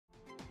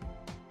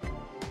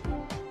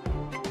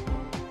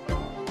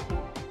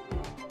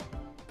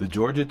The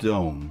Georgia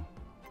Dome.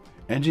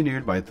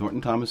 Engineered by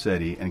Thornton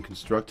Tomasetti and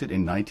constructed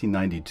in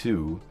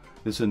 1992,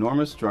 this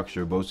enormous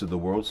structure boasted the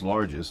world's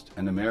largest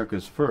and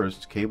America's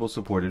first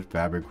cable-supported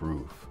fabric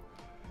roof.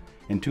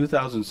 In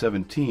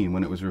 2017,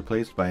 when it was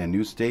replaced by a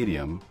new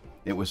stadium,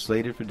 it was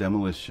slated for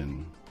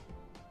demolition.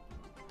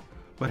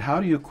 But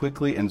how do you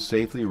quickly and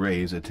safely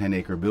raise a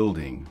 10-acre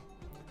building?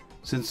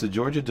 Since the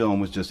Georgia Dome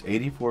was just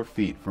 84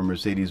 feet from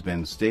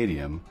Mercedes-Benz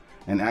Stadium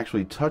and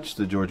actually touched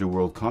the Georgia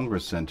World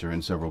Congress Center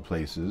in several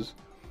places,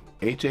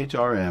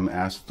 HHRM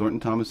asked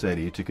Thornton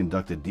Tomasetti to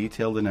conduct a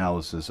detailed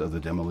analysis of the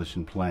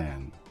demolition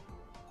plan.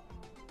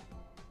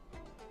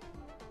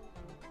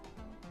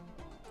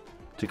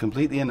 To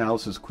complete the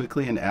analysis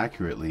quickly and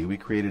accurately, we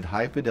created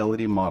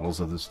high-fidelity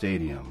models of the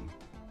stadium.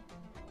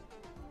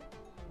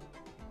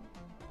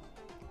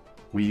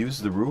 We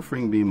used the roof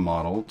ring beam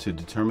model to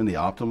determine the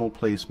optimal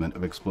placement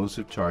of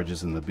explosive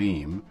charges in the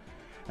beam,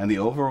 and the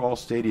overall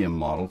stadium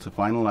model to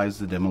finalize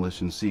the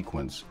demolition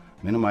sequence,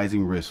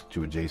 minimizing risk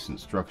to adjacent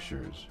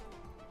structures.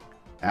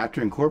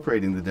 After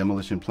incorporating the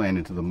demolition plan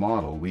into the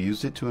model, we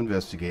used it to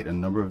investigate a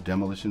number of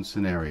demolition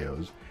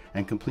scenarios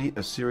and complete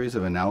a series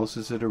of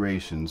analysis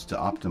iterations to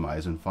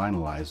optimize and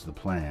finalize the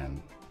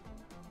plan.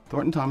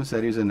 Thornton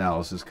Tomasetti's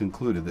analysis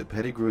concluded that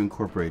Pettigrew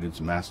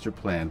Incorporated's master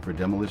plan for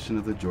demolition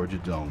of the Georgia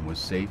Dome was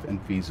safe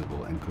and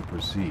feasible and could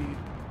proceed,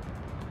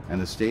 and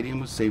the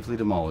stadium was safely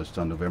demolished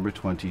on November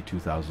 20,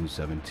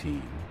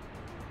 2017.